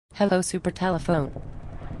Hello, supertelephone.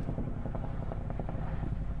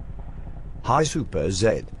 Hi, Super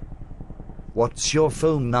Z. What's your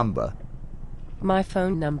phone number? My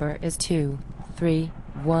phone number is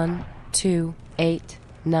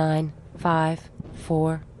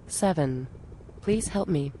 231289547. Please help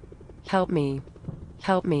me. Help me.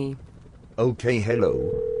 Help me. Okay,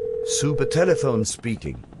 hello. Super Telephone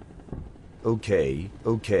speaking. Okay.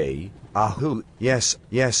 Who? Yes,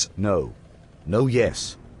 no. No,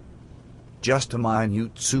 yes. Just a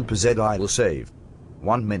minute, Super Z, I will save.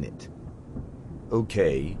 1 minute.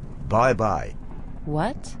 Okay, bye-bye.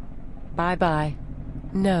 What? Bye-bye.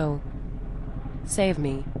 No. Save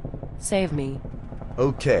me. Save me.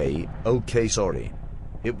 Okay, sorry.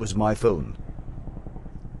 It was my phone.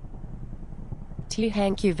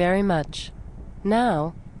 Thank you very much.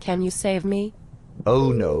 Now, can you save me?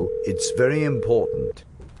 Oh no, it's very important.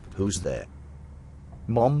 Who's there?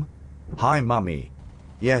 Mom? Hi, Mummy.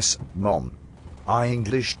 Yes, Mom. I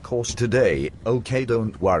English course today, okay,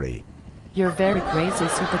 don't worry. You're very crazy,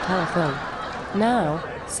 supertelephone. Now,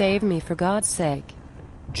 save me for God's sake.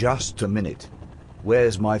 Just a minute.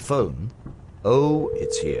 Where's my phone? Oh,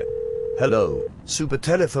 it's here. Hello, Super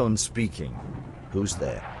Telephone speaking. Who's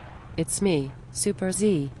there? It's me, Super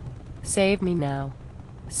Z. Save me now.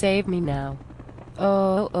 Save me now.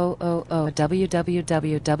 Oh,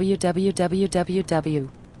 www.